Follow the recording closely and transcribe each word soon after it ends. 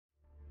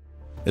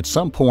At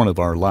some point of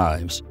our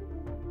lives,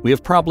 we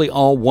have probably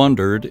all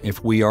wondered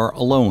if we are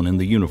alone in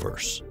the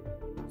universe.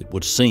 It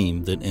would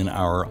seem that in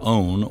our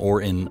own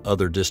or in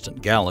other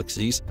distant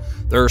galaxies,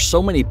 there are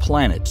so many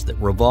planets that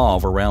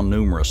revolve around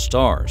numerous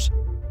stars.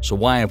 So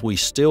why have we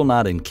still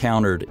not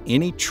encountered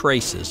any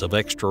traces of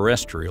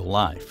extraterrestrial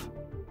life?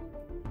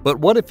 But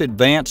what if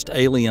advanced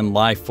alien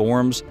life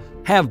forms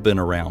have been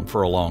around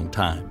for a long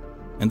time,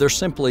 and they're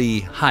simply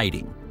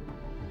hiding?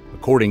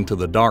 According to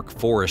the dark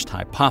forest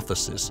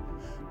hypothesis,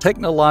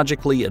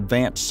 technologically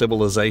advanced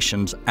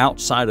civilizations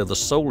outside of the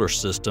solar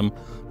system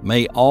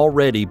may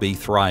already be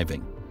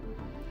thriving.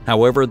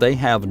 However, they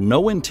have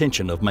no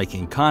intention of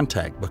making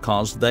contact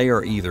because they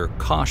are either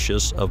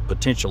cautious of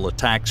potential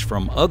attacks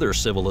from other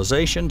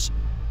civilizations,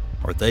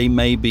 or they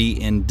may be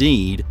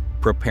indeed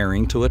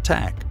preparing to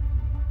attack.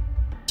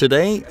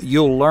 Today,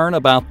 you'll learn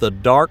about the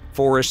dark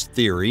forest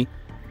theory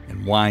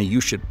and why you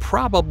should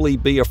probably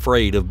be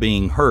afraid of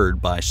being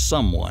heard by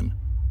someone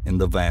in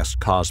the vast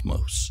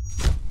cosmos.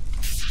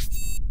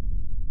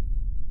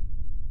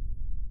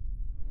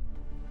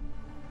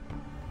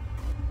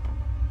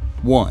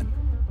 1.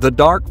 The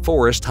Dark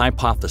Forest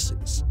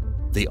Hypothesis,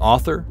 the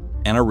author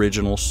and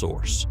original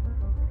source.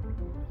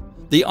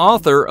 The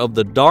author of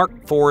the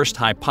Dark Forest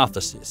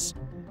Hypothesis,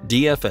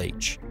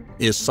 DFH,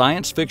 is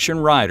science fiction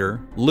writer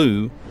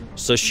Liu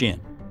Cixin.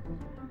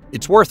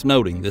 It's worth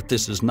noting that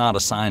this is not a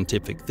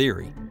scientific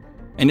theory,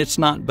 and it's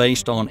not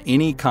based on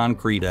any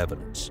concrete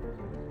evidence.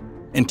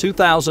 In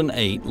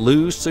 2008,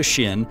 Liu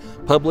Cixin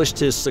published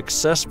his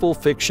successful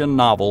fiction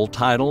novel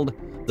titled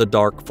The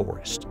Dark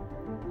Forest.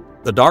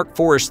 The dark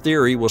forest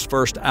theory was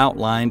first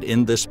outlined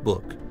in this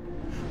book.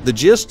 The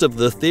gist of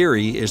the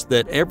theory is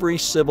that every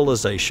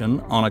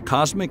civilization on a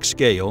cosmic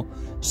scale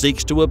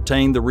seeks to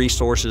obtain the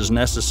resources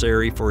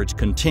necessary for its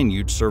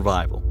continued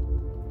survival.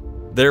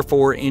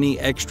 Therefore, any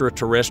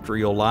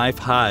extraterrestrial life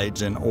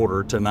hides in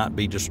order to not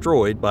be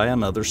destroyed by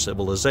another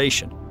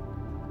civilization,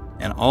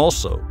 and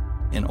also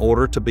in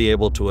order to be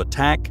able to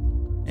attack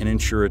and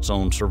ensure its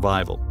own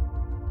survival.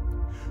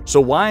 So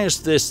why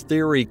is this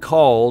theory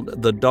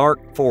called the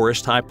Dark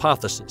Forest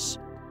Hypothesis?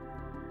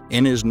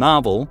 In his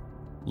novel,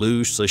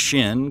 Liu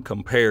Cixin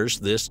compares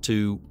this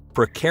to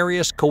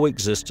precarious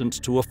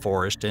coexistence to a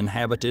forest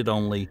inhabited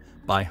only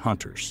by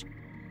hunters.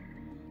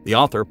 The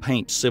author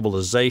paints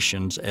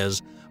civilizations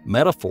as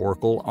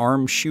metaphorical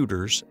armed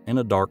shooters in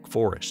a dark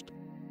forest,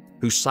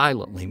 who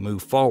silently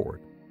move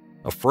forward,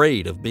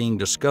 afraid of being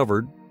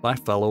discovered by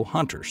fellow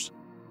hunters.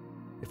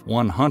 If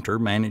one hunter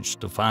managed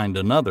to find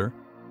another,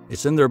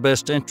 it's in their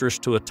best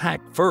interest to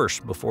attack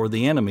first before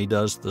the enemy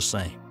does the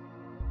same.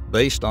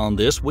 Based on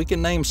this, we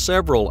can name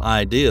several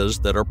ideas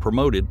that are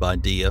promoted by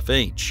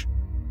DFH.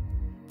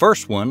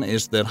 First one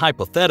is that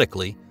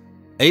hypothetically,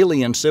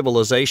 alien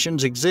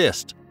civilizations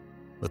exist,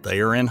 but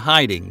they are in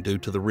hiding due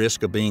to the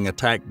risk of being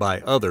attacked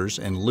by others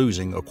and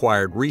losing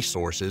acquired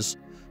resources,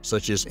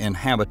 such as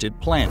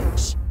inhabited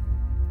planets.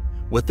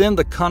 Within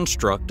the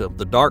construct of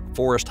the dark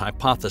forest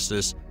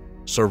hypothesis,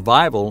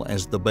 survival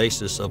as the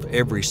basis of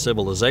every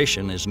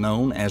civilization is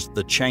known as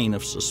the chain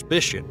of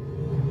suspicion.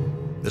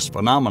 This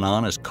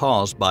phenomenon is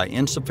caused by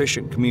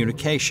insufficient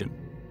communication,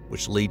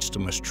 which leads to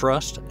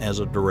mistrust as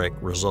a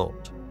direct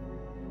result.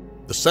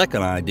 The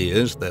second idea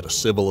is that a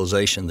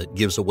civilization that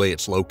gives away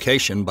its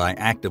location by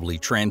actively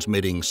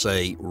transmitting,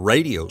 say,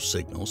 radio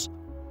signals,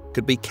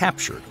 could be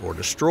captured or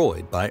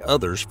destroyed by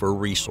others for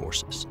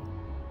resources.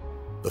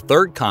 The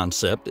third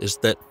concept is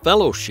that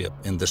fellowship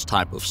in this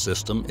type of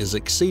system is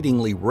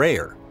exceedingly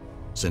rare,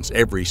 since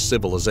every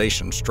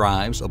civilization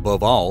strives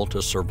above all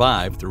to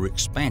survive through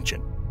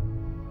expansion.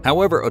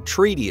 However, a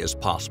treaty is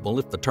possible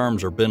if the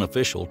terms are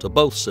beneficial to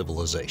both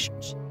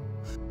civilizations.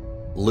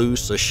 Liu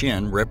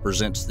Cixin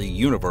represents the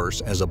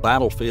universe as a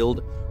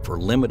battlefield for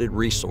limited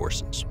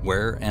resources,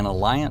 where an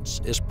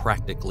alliance is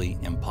practically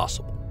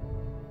impossible.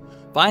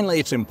 Finally,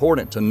 it's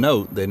important to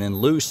note that in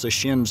Liu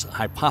Cixin's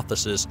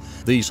hypothesis,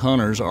 these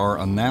hunters are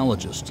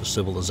analogous to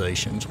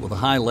civilizations with a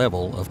high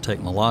level of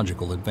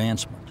technological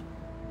advancement.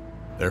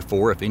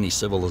 Therefore, if any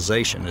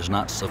civilization is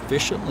not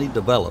sufficiently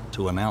developed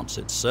to announce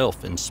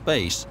itself in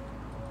space,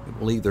 it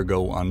will either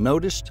go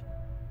unnoticed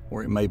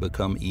or it may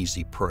become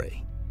easy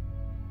prey.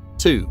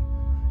 2.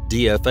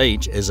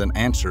 DFH is an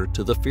answer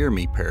to the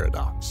Fermi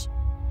paradox.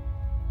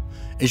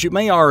 As you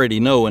may already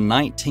know, in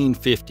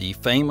 1950,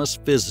 famous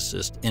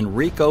physicist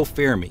Enrico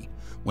Fermi,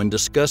 when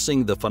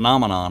discussing the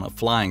phenomenon of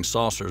flying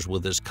saucers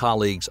with his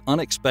colleagues,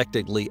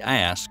 unexpectedly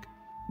asked,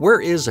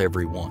 "Where is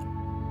everyone?"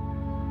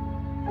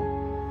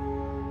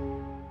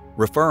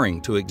 Referring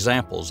to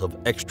examples of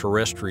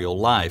extraterrestrial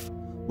life,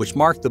 which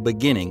marked the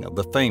beginning of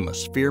the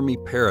famous Fermi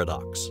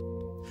paradox.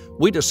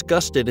 We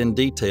discussed it in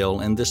detail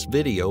in this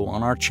video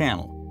on our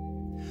channel.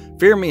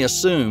 Fermi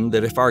assumed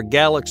that if our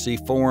galaxy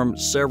formed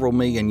several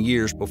million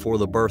years before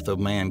the birth of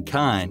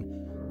mankind,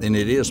 then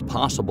it is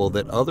possible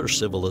that other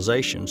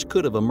civilizations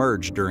could have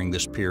emerged during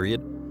this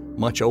period,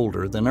 much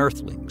older than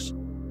Earthlings.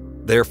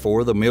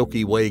 Therefore, the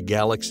Milky Way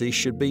galaxy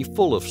should be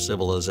full of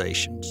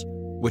civilizations,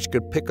 which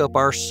could pick up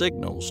our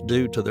signals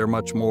due to their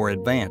much more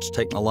advanced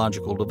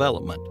technological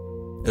development.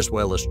 as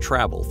well as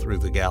travel through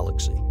the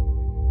galaxy.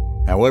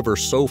 However,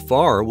 so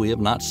far we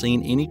have not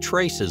seen any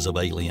traces of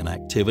alien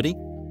activity.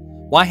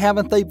 Why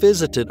haven't they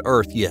visited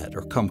Earth yet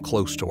or come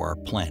close to our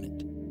planet?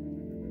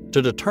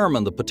 To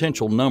determine the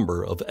potential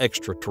number of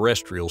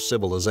extraterrestrial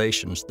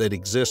civilizations that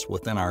exist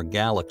within our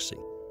galaxy,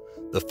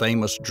 the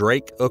famous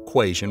Drake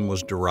equation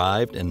was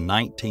derived in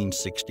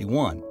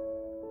 1961.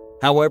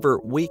 However,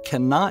 we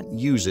cannot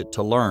use it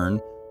to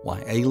learn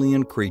why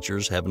alien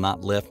creatures have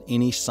not left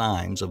any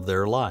signs of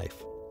their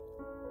life.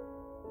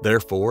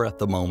 Therefore, at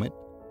the moment,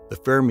 the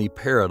Fermi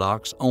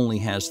paradox only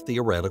has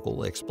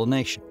theoretical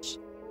explanations.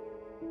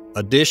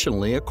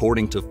 Additionally,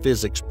 according to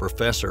physics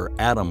professor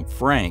Adam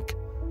Frank,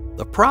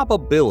 the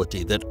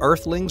probability that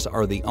Earthlings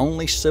are the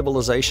only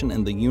civilization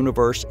in the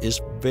universe is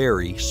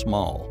very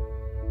small.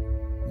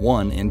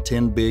 1 in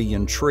 10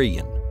 billion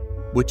trillion,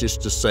 which is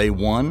to say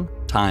 1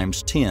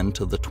 times 10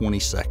 to the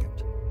 22nd.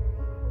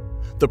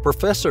 The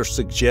professor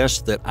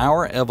suggests that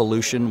our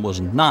evolution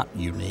was not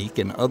unique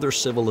and other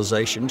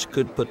civilizations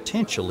could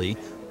potentially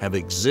have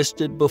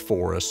existed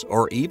before us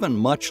or even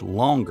much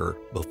longer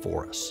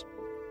before us.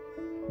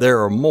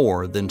 There are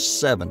more than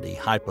 70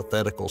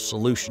 hypothetical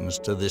solutions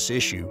to this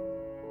issue,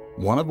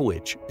 one of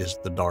which is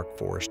the dark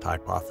forest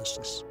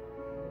hypothesis.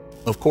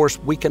 Of course,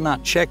 we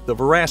cannot check the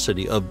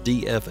veracity of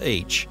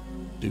DFH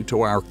due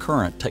to our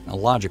current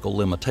technological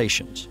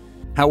limitations.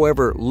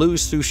 However, Liu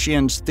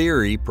Cixin's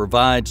theory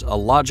provides a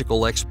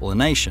logical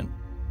explanation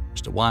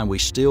as to why we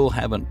still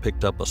haven't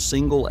picked up a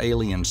single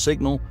alien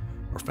signal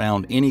or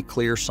found any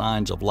clear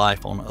signs of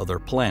life on other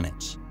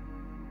planets.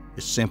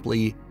 It's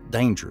simply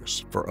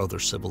dangerous for other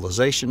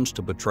civilizations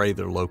to betray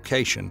their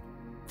location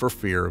for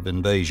fear of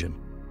invasion.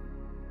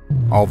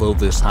 Although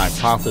this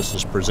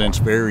hypothesis presents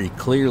very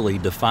clearly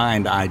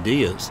defined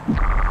ideas, the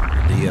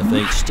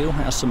DFH still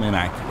has some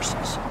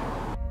inaccuracies.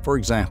 For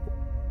example,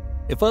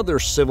 if other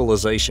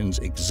civilizations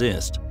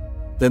exist,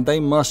 then they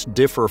must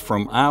differ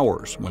from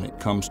ours when it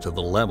comes to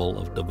the level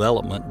of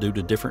development due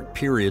to different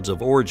periods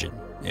of origin,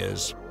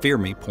 as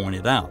Fermi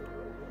pointed out.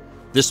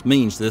 This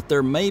means that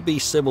there may be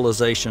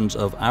civilizations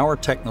of our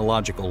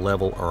technological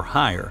level or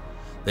higher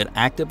that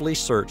actively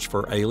search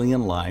for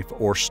alien life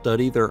or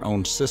study their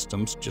own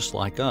systems just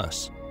like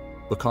us,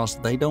 because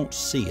they don't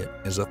see it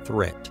as a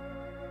threat.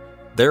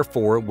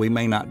 Therefore, we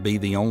may not be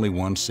the only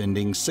ones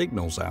sending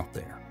signals out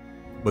there,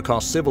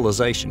 because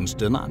civilizations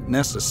do not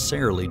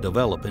necessarily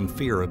develop in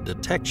fear of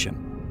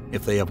detection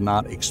if they have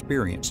not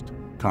experienced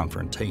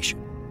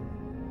confrontation.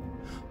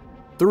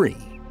 3.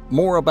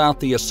 More about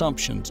the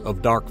assumptions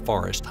of dark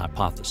forest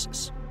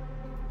hypothesis.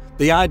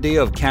 The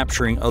idea of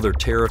capturing other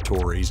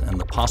territories and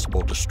the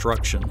possible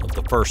destruction of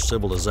the first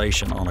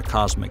civilization on a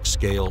cosmic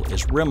scale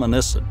is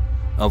reminiscent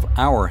of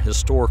our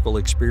historical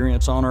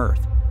experience on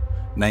Earth,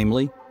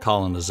 namely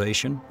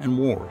colonization and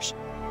wars.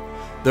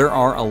 There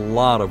are a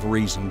lot of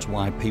reasons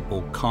why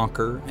people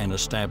conquer and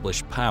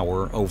establish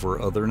power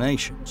over other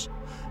nations.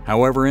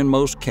 However, in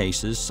most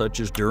cases, such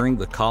as during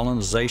the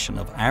colonization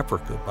of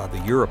Africa by the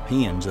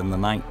Europeans in the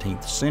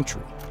 19th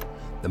century,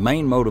 the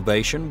main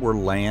motivation were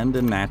land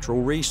and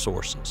natural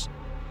resources.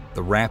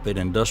 The rapid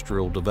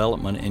industrial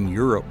development in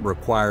Europe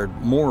required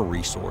more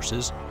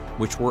resources,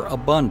 which were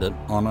abundant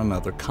on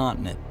another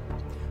continent.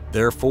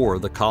 Therefore,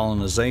 the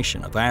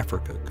colonization of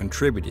Africa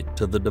contributed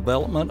to the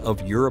development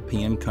of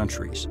European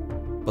countries,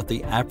 but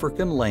the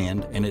African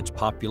land and its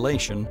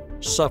population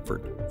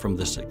suffered from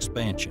this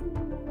expansion.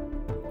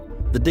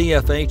 The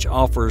DFH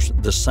offers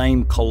the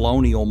same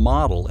colonial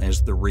model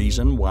as the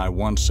reason why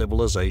one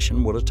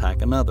civilization would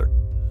attack another.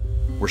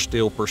 We're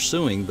still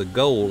pursuing the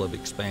goal of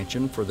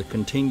expansion for the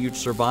continued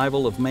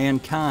survival of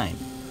mankind,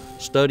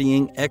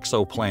 studying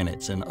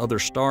exoplanets and other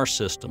star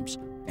systems,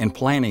 and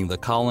planning the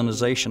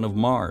colonization of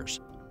Mars.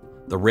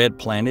 The red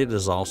planet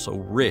is also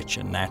rich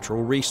in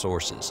natural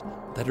resources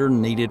that are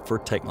needed for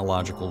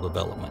technological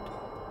development.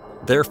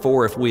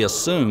 Therefore, if we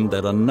assume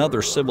that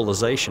another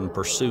civilization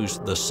pursues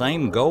the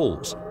same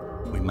goals,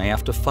 we may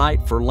have to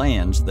fight for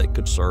lands that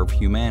could serve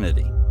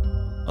humanity.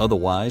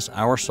 Otherwise,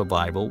 our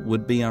survival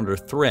would be under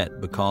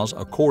threat because,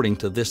 according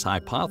to this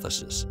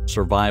hypothesis,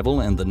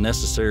 survival and the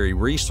necessary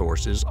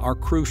resources are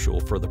crucial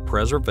for the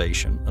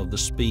preservation of the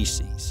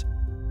species.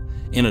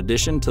 In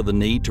addition to the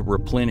need to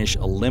replenish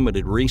a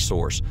limited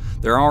resource,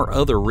 there are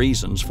other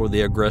reasons for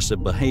the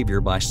aggressive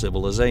behavior by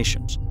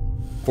civilizations.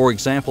 For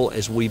example,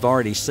 as we've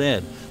already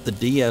said, the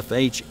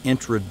DFH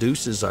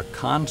introduces a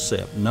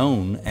concept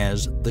known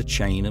as the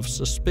chain of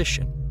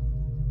suspicion.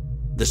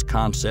 This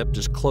concept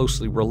is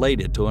closely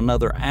related to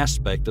another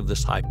aspect of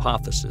this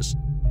hypothesis,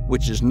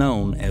 which is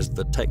known as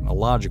the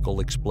technological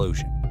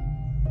explosion.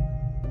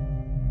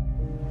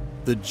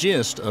 The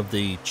gist of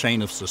the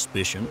chain of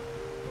suspicion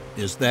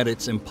is that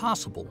it's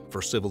impossible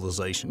for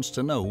civilizations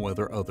to know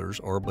whether others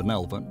are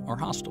benevolent or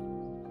hostile.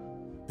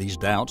 These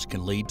doubts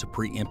can lead to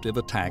preemptive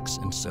attacks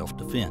and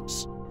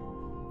self-defense.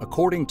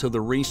 According to the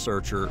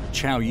researcher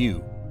Chao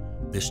Yu,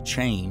 this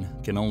chain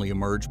can only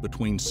emerge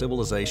between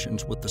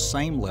civilizations with the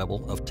same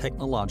level of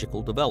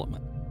technological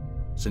development,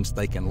 since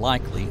they can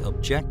likely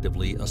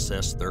objectively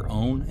assess their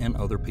own and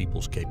other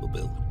people's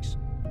capabilities.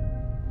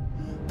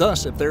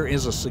 Thus, if there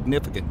is a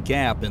significant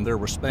gap in their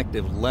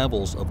respective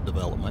levels of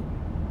development,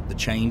 the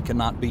chain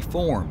cannot be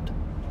formed.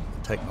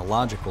 The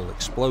technological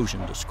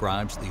explosion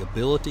describes the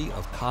ability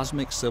of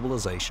cosmic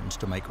civilizations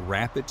to make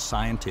rapid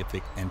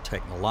scientific and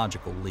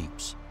technological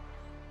leaps.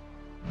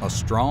 A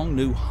strong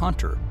new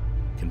hunter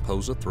can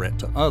pose a threat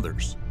to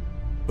others,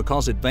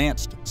 because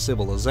advanced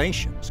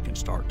civilizations can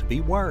start to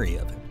be wary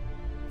of it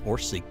or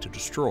seek to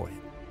destroy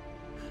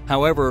it.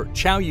 However,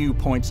 Chao Yu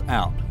points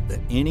out that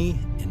any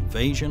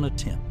invasion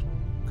attempt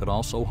could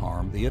also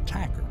harm the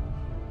attacker,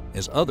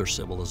 as other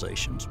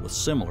civilizations with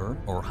similar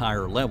or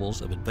higher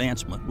levels of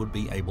advancement would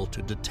be able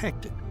to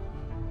detect it,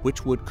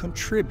 which would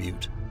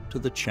contribute to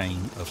the chain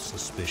of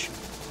suspicion.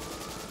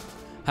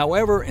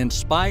 However, in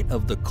spite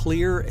of the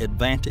clear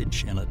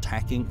advantage in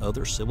attacking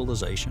other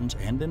civilizations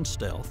and in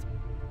stealth,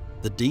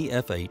 the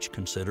DFH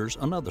considers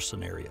another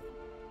scenario: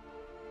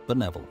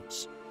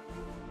 benevolence.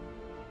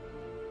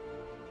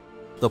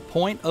 The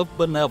point of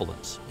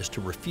benevolence is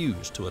to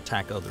refuse to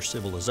attack other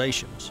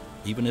civilizations,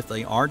 even if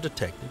they are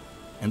detected,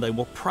 and they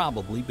will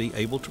probably be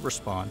able to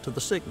respond to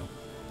the signal.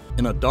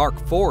 In a dark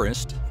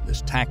forest,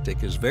 this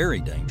tactic is very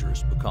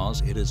dangerous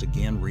because it is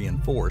again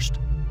reinforced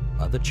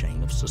by the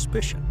chain of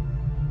suspicion.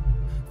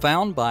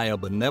 Found by a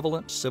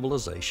benevolent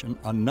civilization,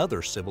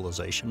 another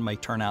civilization may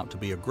turn out to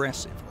be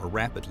aggressive or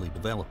rapidly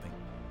developing.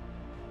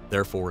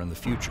 Therefore, in the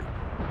future,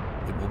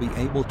 it will be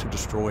able to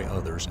destroy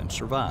others and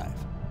survive,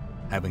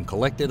 having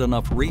collected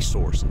enough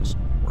resources,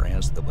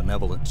 whereas the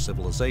benevolent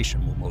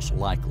civilization will most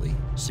likely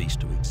cease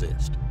to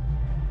exist.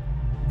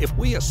 If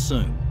we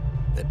assume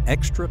that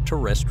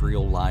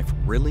extraterrestrial life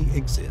really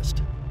exists,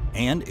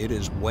 and it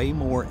is way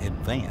more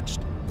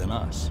advanced than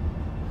us,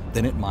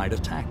 then it might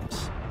attack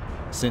us,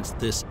 since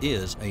this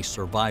is a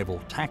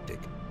survival tactic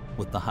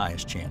with the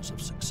highest chance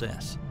of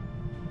success.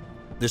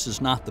 This is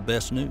not the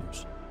best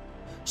news.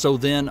 So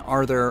then,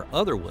 are there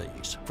other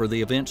ways for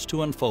the events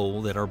to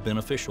unfold that are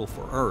beneficial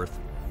for Earth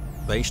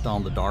based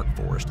on the dark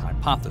forest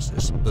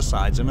hypothesis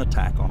besides an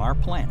attack on our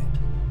planet?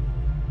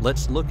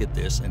 Let's look at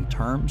this in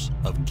terms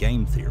of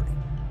game theory.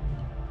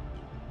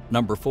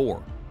 Number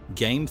 4,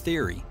 game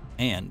theory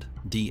and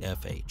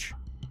DFH.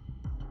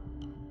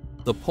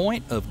 The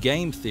point of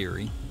game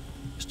theory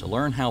is to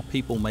learn how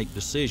people make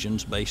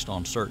decisions based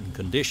on certain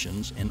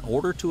conditions in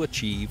order to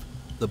achieve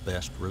the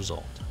best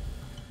result.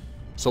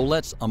 So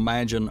let's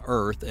imagine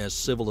Earth as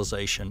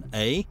Civilization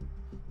A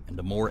and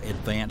a more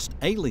advanced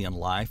alien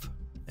life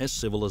as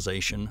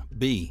Civilization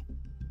B.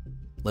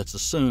 Let's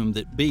assume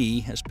that B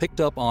has picked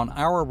up on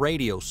our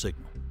radio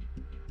signal.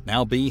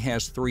 Now B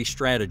has 3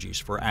 strategies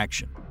for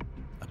action: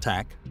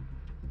 attack,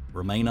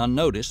 remain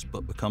unnoticed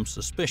but become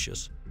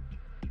suspicious,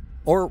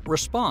 or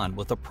respond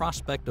with a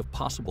prospect of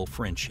possible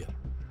friendship.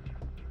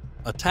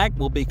 Attack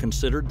will be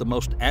considered the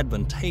most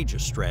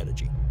advantageous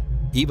strategy,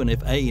 even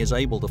if A is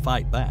able to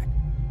fight back.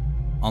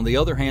 On the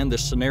other hand,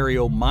 this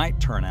scenario might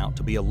turn out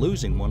to be a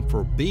losing one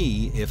for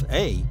B if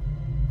A,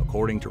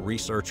 according to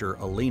researcher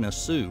Alina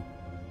Su,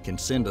 can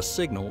send a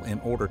signal in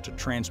order to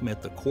transmit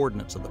the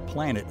coordinates of the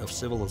planet of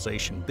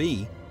Civilization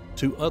B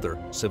to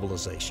other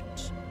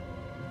civilizations.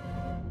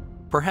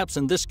 Perhaps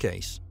in this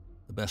case,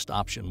 the best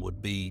option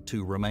would be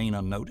to remain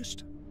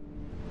unnoticed.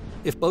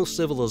 If both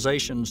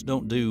civilizations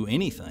don't do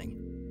anything,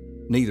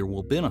 neither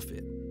will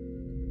benefit.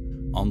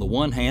 On the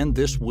one hand,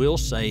 this will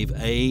save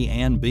A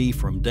and B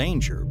from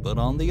danger, but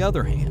on the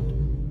other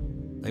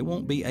hand, they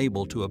won't be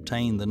able to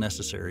obtain the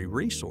necessary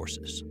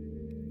resources.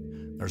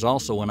 There's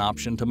also an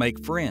option to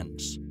make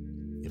friends.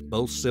 If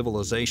both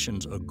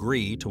civilizations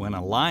agree to an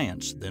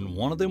alliance, then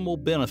one of them will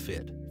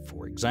benefit,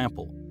 for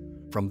example,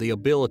 from the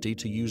ability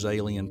to use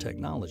alien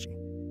technology.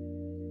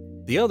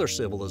 The other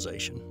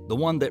civilization, the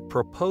one that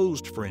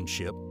proposed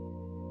friendship,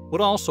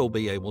 would also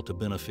be able to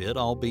benefit,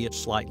 albeit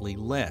slightly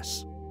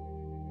less.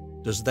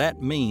 Does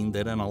that mean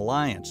that an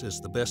alliance is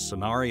the best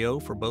scenario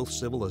for both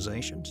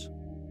civilizations?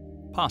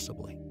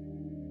 Possibly,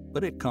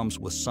 but it comes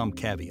with some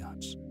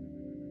caveats.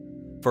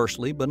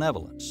 Firstly,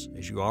 benevolence,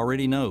 as you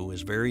already know,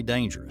 is very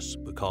dangerous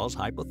because,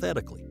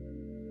 hypothetically,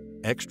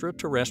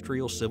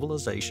 extraterrestrial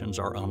civilizations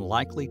are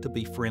unlikely to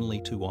be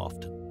friendly too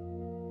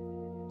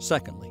often.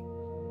 Secondly,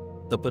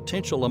 the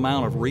potential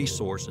amount of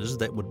resources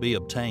that would be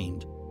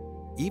obtained,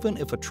 even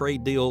if a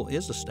trade deal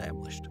is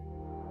established,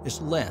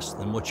 is less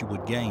than what you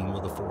would gain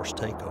with a forced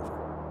takeover.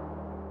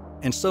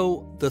 And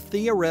so, the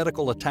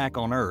theoretical attack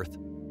on Earth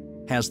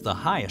has the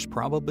highest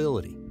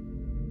probability,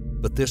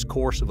 but this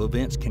course of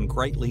events can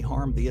greatly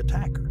harm the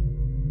attacker.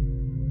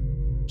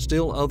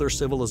 Still, other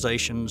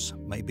civilizations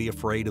may be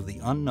afraid of the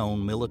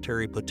unknown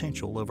military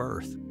potential of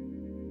Earth,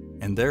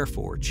 and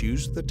therefore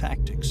choose the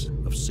tactics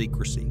of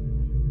secrecy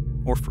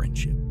or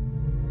friendship.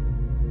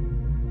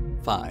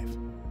 5.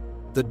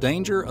 The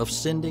danger of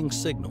sending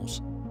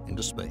signals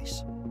into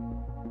space.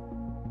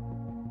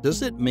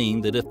 Does it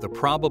mean that if the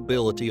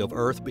probability of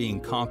Earth being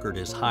conquered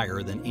is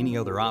higher than any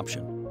other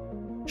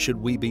option, should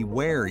we be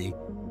wary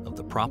of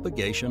the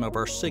propagation of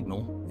our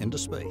signal into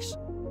space?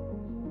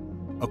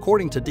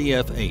 According to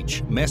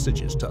DFH,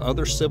 messages to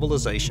other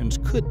civilizations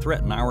could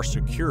threaten our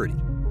security,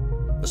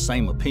 The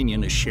same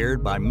opinion is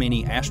shared by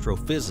many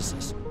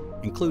astrophysicists,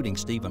 including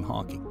Stephen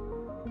Hawking.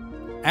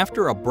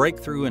 After a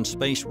breakthrough in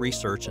space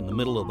research in the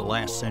middle of the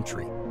last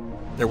century,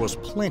 there was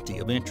plenty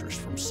of interest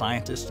from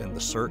scientists in the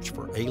search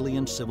for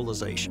alien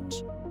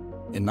civilizations.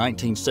 In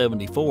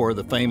 1974,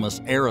 the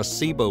famous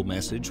Arecibo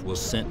message was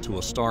sent to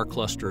a star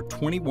cluster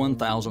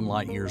 21,000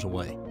 light-years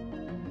away.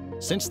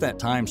 Since that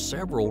time,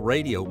 several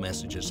radio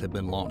messages have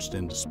been launched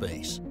into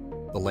space,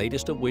 the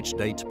latest of which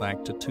dates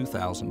back to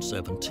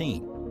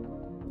 2017.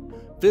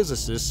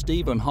 Physicist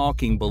Stephen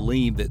Hawking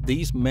believed that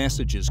these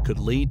messages could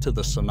lead to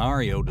the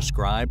scenario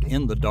described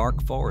in the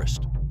dark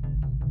forest.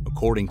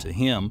 According to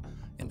him,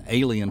 an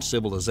alien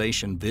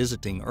civilization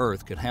visiting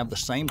Earth could have the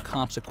same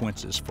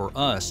consequences for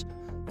us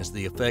as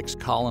the effects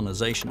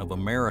colonization of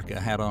America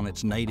had on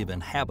its native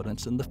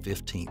inhabitants in the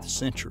 15th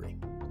century.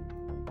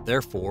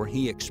 Therefore,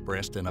 he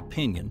expressed an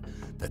opinion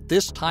that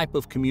this type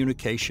of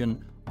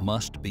communication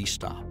must be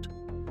stopped.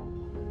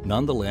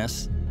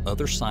 Nonetheless,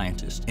 other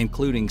scientists,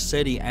 including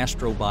SETI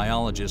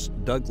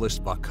astrobiologist Douglas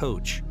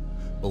Vakoch,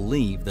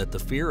 believe that the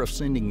fear of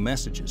sending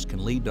messages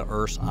can lead to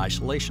Earth's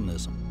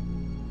isolationism.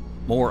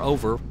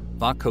 Moreover,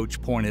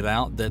 Vakoch pointed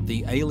out that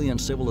the alien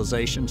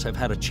civilizations have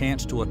had a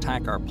chance to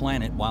attack our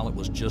planet while it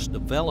was just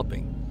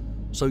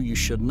developing, so you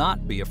should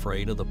not be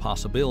afraid of the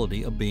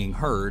possibility of being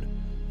heard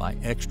by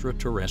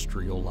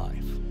extraterrestrial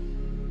life.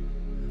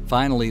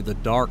 Finally, the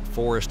dark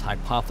forest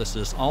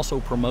hypothesis also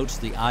promotes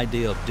the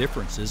idea of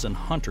differences in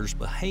hunters'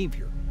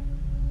 behavior.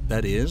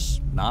 That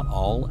is, not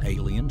all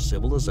alien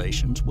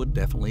civilizations would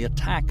definitely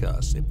attack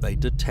us if they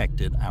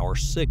detected our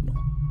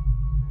signal.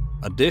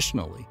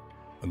 Additionally,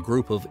 a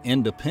group of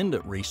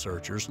independent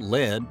researchers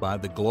led by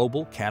the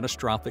Global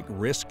Catastrophic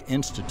Risk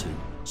Institute,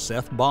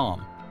 Seth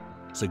Baum,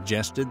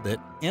 suggested that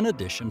in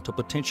addition to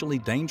potentially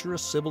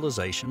dangerous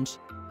civilizations,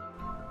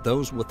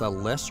 those with a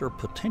lesser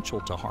potential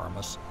to harm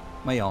us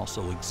may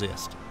also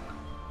exist.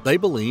 They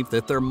believe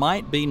that there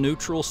might be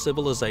neutral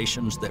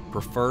civilizations that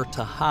prefer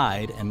to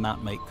hide and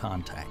not make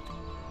contact,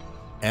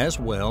 as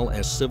well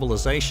as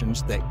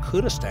civilizations that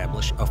could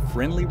establish a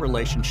friendly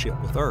relationship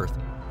with Earth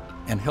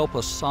and help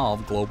us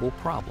solve global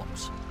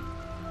problems.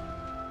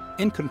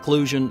 In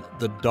conclusion,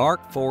 the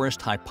dark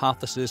forest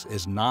hypothesis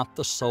is not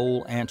the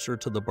sole answer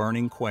to the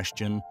burning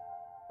question,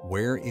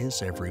 where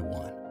is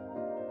everyone?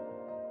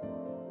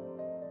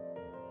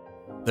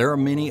 There are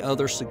many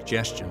other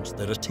suggestions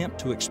that attempt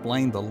to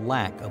explain the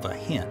lack of a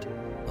hint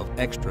of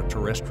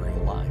extraterrestrial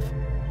life,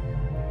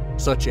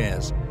 such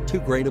as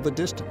too great of a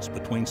distance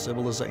between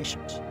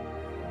civilizations,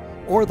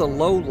 or the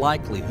low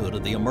likelihood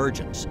of the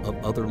emergence of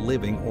other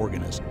living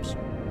organisms.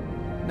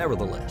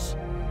 Nevertheless,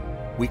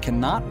 we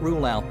cannot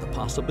rule out the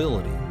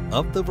possibility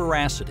of the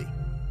veracity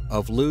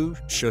of Liu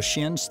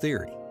Cixin's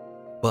theory,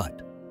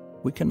 but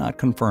we cannot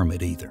confirm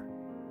it either.